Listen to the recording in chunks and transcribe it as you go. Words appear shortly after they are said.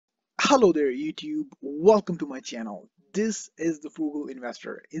Hello there YouTube, welcome to my channel. This is the Frugal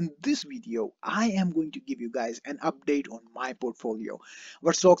Investor. In this video, I am going to give you guys an update on my portfolio.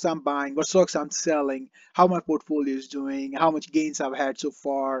 What stocks I'm buying, what stocks I'm selling, how my portfolio is doing, how much gains I've had so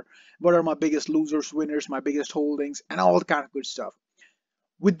far, what are my biggest losers, winners, my biggest holdings, and all kind of good stuff.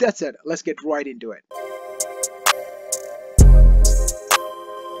 With that said, let's get right into it.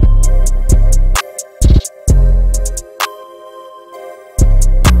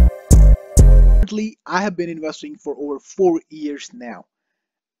 Currently, I have been investing for over 4 years now.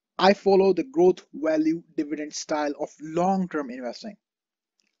 I follow the growth value dividend style of long-term investing.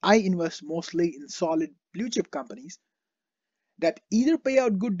 I invest mostly in solid blue chip companies that either pay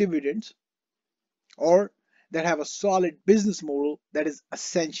out good dividends or that have a solid business model that is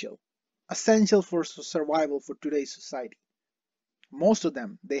essential for survival for today's society. Most of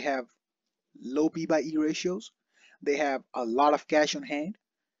them, they have low P by E ratios, they have a lot of cash on hand,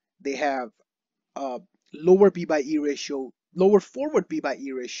 they have a lower P by E ratio, lower forward P by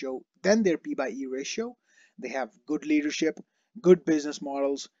E ratio than their P by E ratio. They have good leadership, good business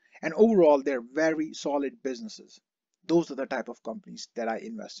models, and overall they're very solid businesses. Those are the type of companies that I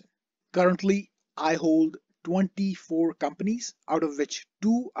invest in. Currently, I hold 24 companies, out of which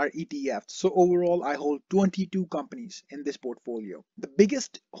 2 are ETFs. So overall, I hold 22 companies in this portfolio. The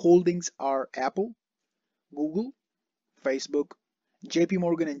biggest holdings are Apple, Google, Facebook, JP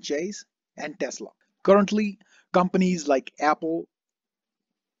Morgan and Chase, and Tesla. Currently, companies like Apple,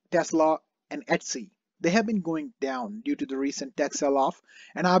 Tesla, and Etsy, they have been going down due to the recent tech sell-off,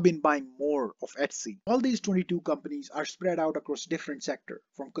 and I've been buying more of Etsy. All these 22 companies are spread out across different sectors,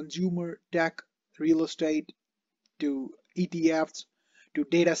 from consumer, tech, real estate, to ETFs, to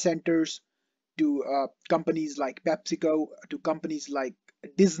data centers, to companies like PepsiCo, to companies like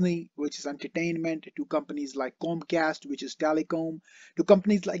Disney, which is entertainment, to companies like Comcast, which is telecom, to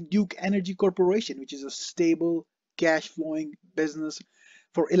companies like Duke Energy Corporation, which is a stable cash flowing business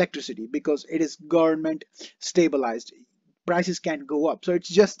for electricity because it is government stabilized. Prices can't go up. So it's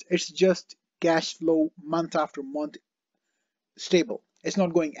just cash flow month after month stable. It's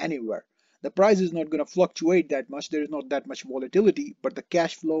not going anywhere. The price is not going to fluctuate that much. There is not that much volatility, but the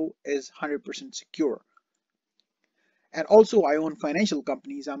cash flow is 100% secure. And also, I own financial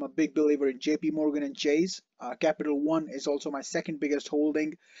companies. I'm a big believer in JP Morgan and Chase. Capital One is also my second biggest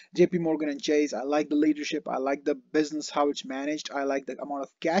holding. JP Morgan and Chase, I like the leadership. I like the business, how it's managed. I like the amount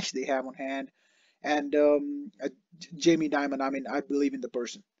of cash they have on hand. And Jamie Dimon, I mean, I believe in the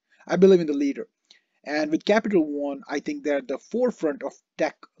person. I believe in the leader. And with Capital One, I think they're at the forefront of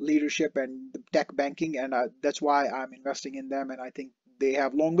tech leadership and tech banking, and that's why I'm investing in them. And I think they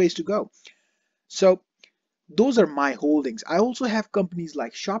have long ways to go. So those are my holdings. I also have companies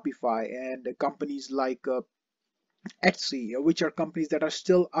like Shopify and companies like Etsy, which are companies that are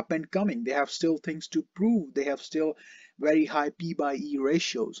still up and coming. They have still things to prove. They have still very high P by E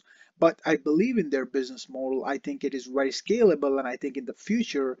ratios. But I believe in their business model. I think it is very scalable, and I think in the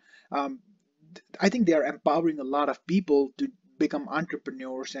future, um, I think they are empowering a lot of people to become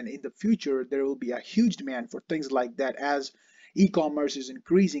entrepreneurs, and in the future there will be a huge demand for things like that as e-commerce is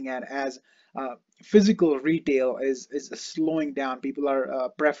increasing and as physical retail is slowing down. People are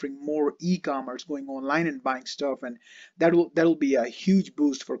preferring more e-commerce, going online and buying stuff, and that'll be a huge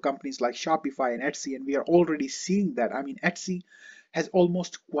boost for companies like Shopify and Etsy, and we are already seeing that. I mean, Etsy has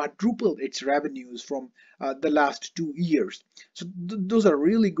almost quadrupled its revenues from the last 2 years. So those are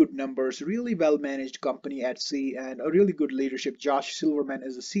really good numbers, really well managed company at sea, and a really good leadership. Josh Silverman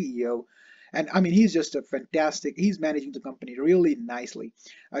is the CEO. And I mean, he's just a fantastic, he's managing the company really nicely.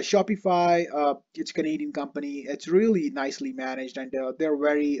 Shopify, it's a Canadian company. It's really nicely managed, and they're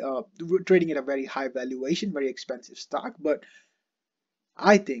trading at a very high valuation, very expensive stock. But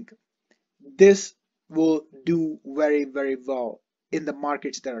I think this will do very, very well in the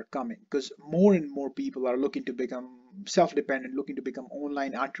markets that are coming, because more and more people are looking to become self-dependent, looking to become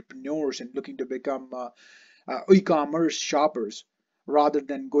online entrepreneurs, and looking to become e-commerce shoppers rather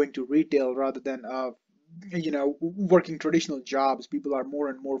than going to retail, rather than working traditional jobs. People are more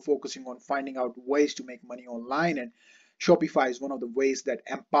and more focusing on finding out ways to make money online, and Shopify is one of the ways that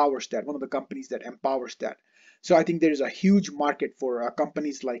empowers that, one of the companies that empowers that. So I think there is a huge market for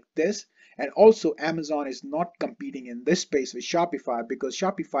companies like this. And also, Amazon is not competing in this space with Shopify, because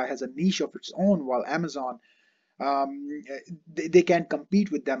Shopify has a niche of its own, while Amazon, um, they can't compete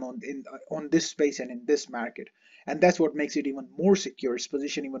with them on this space and in this market. And that's what makes it even more secure, its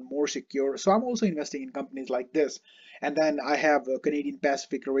position even more secure. So I'm also investing in companies like this. And then I have Canadian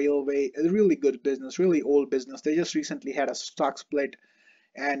Pacific Railway, a really good business, really old business. They just recently had a stock split,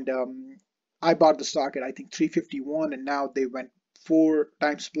 and I bought the stock at I think 351, and now they went four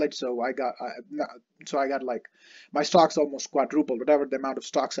times split, so I got like my stocks almost quadrupled, whatever the amount of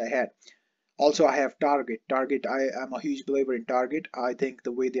stocks I had. Also, I have Target. Target, I am a huge believer in Target. I think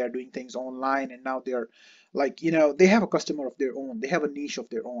the way they are doing things online, and now they're like, they have a customer of their own. They have a niche of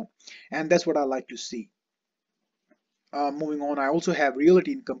their own. And that's what I like to see. Moving on, I also have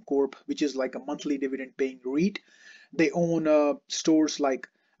Realty Income Corp, which is like a monthly dividend paying REIT. They own stores like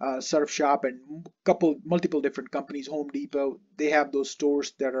Surf Shop and multiple different companies, Home Depot. They have those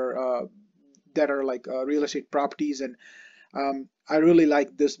stores that are like real estate properties, and I really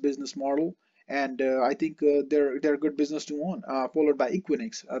like this business model, and I think they're a good business to own. Followed by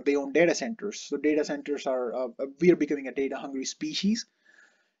Equinix, they own data centers. So data centers are we are becoming a data hungry species,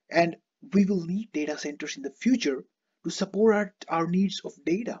 and we will need data centers in the future to support our needs of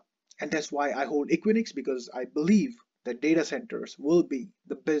data. And that's why I hold Equinix, because I believe that data centers will be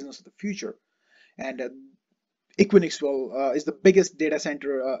the business of the future. And Equinix is the biggest data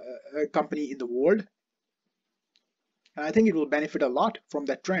center company in the world, and I think it will benefit a lot from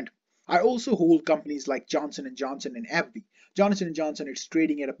that trend. I also hold companies like Johnson & Johnson and AbbVie. Johnson & Johnson is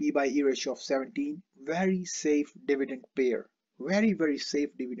trading at a P by E ratio of 17. Very safe dividend payer. Very, very safe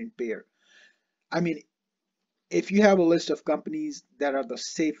dividend payer. I mean, if you have a list of companies that are the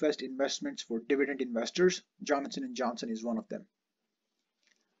safest investments for dividend investors, Johnson & Johnson is one of them.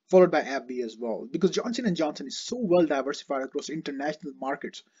 Followed by AbbVie as well, because Johnson & Johnson is so well diversified across international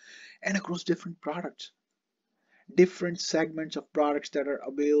markets and across different products, different segments of products that are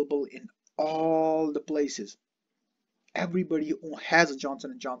available in all the places. Everybody has a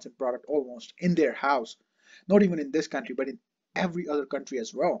Johnson & Johnson product almost in their house, not even in this country, but in every other country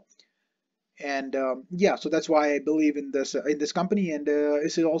as well. And yeah, so that's why I believe in this company, and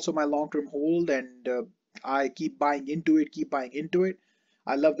this is also my long-term hold, and I keep buying into it.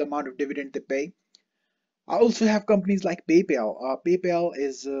 I love the amount of dividend they pay. I also have companies like PayPal. PayPal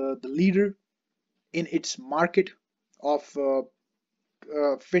is the leader in its market of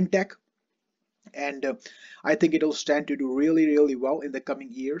fintech, and I think it'll stand to do really, really well in the coming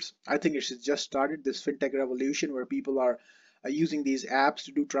years. I think it's just started, this fintech revolution, where people are using these apps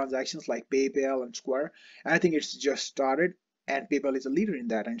to do transactions like PayPal and Square, and I think it's just started, and PayPal is a leader in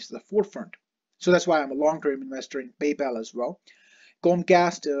that, and it's the forefront. So that's why I'm a long-term investor in PayPal as well.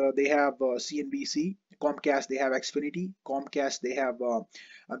 Comcast, they have CNBC. Comcast, they have Xfinity. Comcast, they have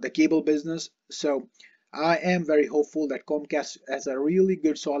the cable business. So I am very hopeful that Comcast has a really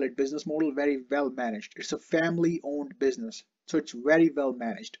good, solid business model, very well managed. It's a family-owned business, so it's very well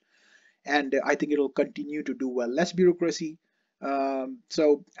managed, and I think it'll continue to do well. Less bureaucracy.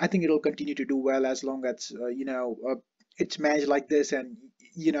 So I think it'll continue to do well as long as it's managed like this, and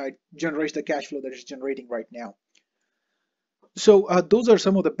it generates the cash flow that it's generating right now. So those are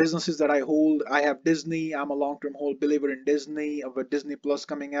some of the businesses that I hold. I have Disney. I'm a long-term hold believer in Disney. With Disney Plus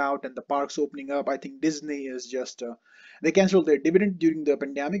coming out and the parks opening up, I think Disney is just they canceled their dividend during the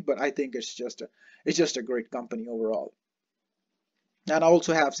pandemic, but I think it's just a great company overall. And I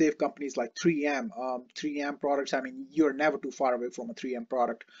also have safe companies like 3M. 3M products, I mean, you're never too far away from a 3M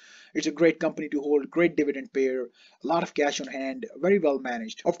product. It's a great company to hold, great dividend payer, a lot of cash on hand, very well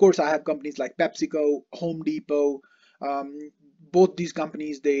managed. Of course, I have companies like PepsiCo, Home Depot. Both these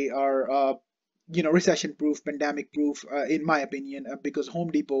companies, they are recession proof, pandemic proof, in my opinion, because Home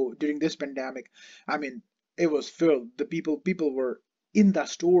Depot during this pandemic, I mean, it was filled. The people were in the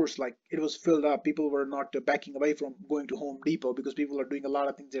stores, like it was filled up. People were not backing away from going to Home Depot because people are doing a lot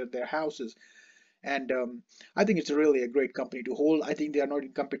of things at their houses. And I think it's really a great company to hold. I think they are not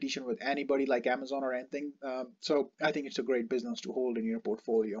in competition with anybody like Amazon or anything. So I think it's a great business to hold in your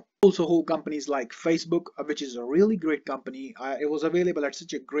portfolio. Also hold companies like Facebook, which is a really great company. It was available at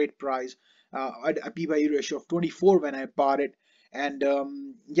such a great price, at a P/E ratio of 24 when I bought it. And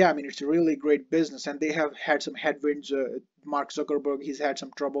yeah, I mean, it's a really great business, and they have had some headwinds. Mark Zuckerberg, he's had some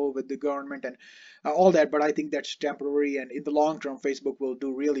trouble with the government and all that, but I think that's temporary, and in the long term, Facebook will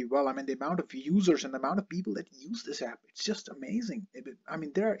do really well. I mean, the amount of users and the amount of people that use this app, it's just amazing. I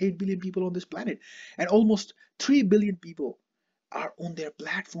mean, there are 8 billion people on this planet, and almost 3 billion people are on their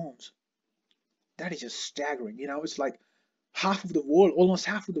platforms. That is just staggering. It's like half of the world, almost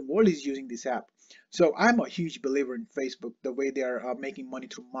half of the world is using this app. So I'm a huge believer in Facebook, the way they are making money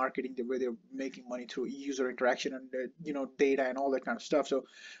through marketing, the way they're making money through user interaction and data and all that kind of stuff. So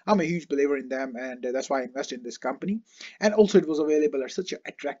I'm a huge believer in them, and that's why I invested in this company. And also it was available at such an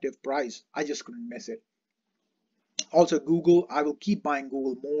attractive price. I just couldn't miss it. Also Google, I will keep buying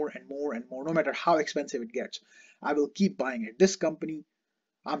Google more and more and more, no matter how expensive it gets. I will keep buying it. This company,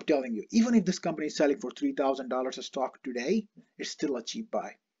 I'm telling you, even if this company is selling for $3,000 a stock today, it's still a cheap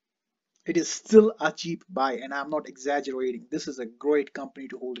buy. It is still a cheap buy, and I'm not exaggerating. This is a great company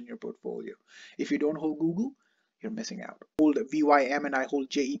to hold in your portfolio. If you don't hold Google, you're missing out. I hold VYM and I hold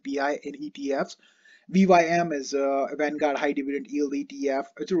JEPI in ETFs. VYM is a Vanguard High Dividend Yield ETF.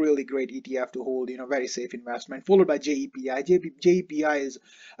 It's a really great ETF to hold, very safe investment. Followed by JEPI. JEPI is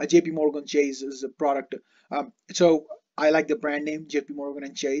a JP Morgan Chase's product. So I like the brand name JP Morgan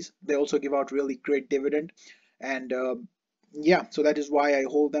and Chase. They also give out really great dividend, and yeah, so that is why I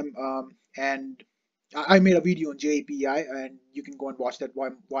hold them. And I made a video on JEPI, and you can go and watch that.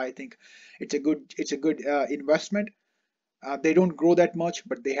 Why I think it's a good investment. They don't grow that much,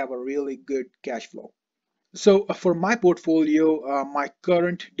 but they have a really good cash flow. So for my portfolio, my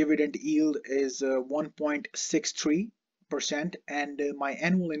current dividend yield is 1.63%, and my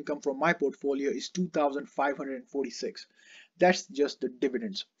annual income from my portfolio is 2,546. That's just the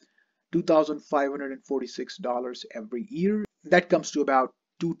dividends, $2,546 every year. That comes to about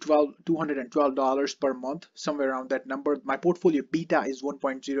 $212 per month, somewhere around that number. My portfolio beta is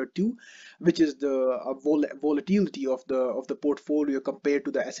 1.02, which is the volatility of the portfolio compared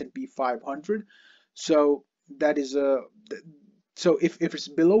to the S&P 500. So that is a so if it's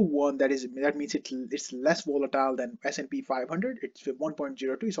below 1, that means it's less volatile than S&P 500. It's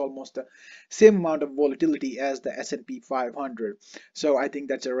 1.02. It's almost the same amount of volatility as the S&P 500. So I think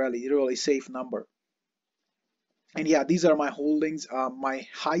that's a really safe number. And yeah, these are my holdings. My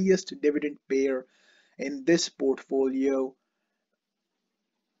highest dividend payer in this portfolio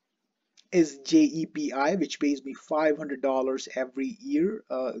is JEPI, which pays me $500 every year,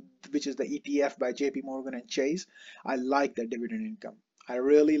 which is the ETF by JP Morgan and Chase. I like that dividend income. I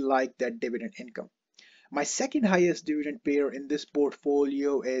really like that dividend income. My second highest dividend payer in this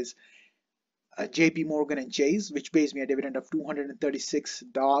portfolio is JP Morgan and Chase, which pays me a dividend of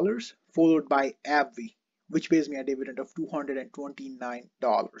 $236, followed by AbbVie, which pays me a dividend of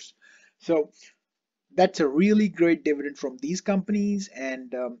 $229. So that's a really great dividend from these companies,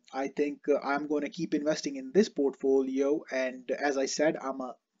 and I think I'm going to keep investing in this portfolio. And as I said, I'm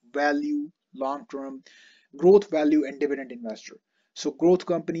a value, long-term, growth, value, and dividend investor. So growth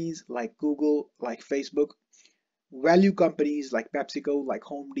companies like Google, like Facebook, value companies like PepsiCo, like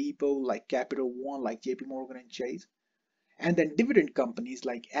Home Depot, like Capital One, like JP Morgan and Chase, and then dividend companies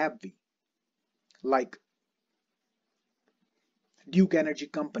like AbbVie, like Duke Energy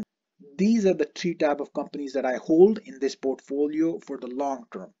Company. These are the three type of companies that I hold in this portfolio for the long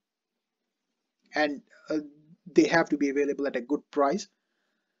term, and they have to be available at a good price.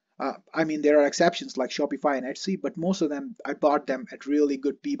 I mean, there are exceptions like Shopify and Etsy, but most of them I bought them at really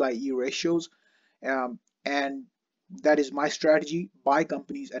good P by E ratios, and that is my strategy: buy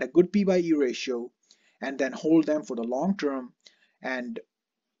companies at a good P by E ratio, and then hold them for the long term. And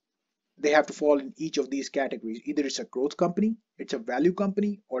they have to fall in each of these categories. Either it's a growth company, it's a value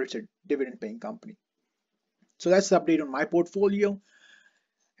company, or it's a dividend paying company. So that's the update on my portfolio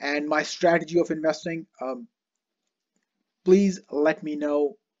and my strategy of investing. Please let me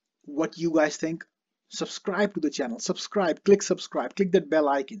know what you guys think. Subscribe to the channel, subscribe, click that bell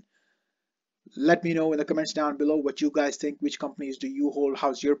icon. Let me know in the comments down below what you guys think. Which companies do you hold?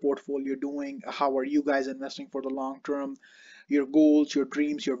 How's your portfolio doing? How are you guys investing for the long term? Your goals, your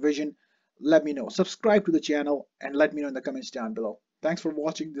dreams, your vision. Let me know. Subscribe to the channel and let me know in the comments down below. Thanks for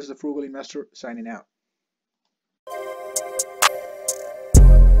watching. This is the Frugal Investor signing out.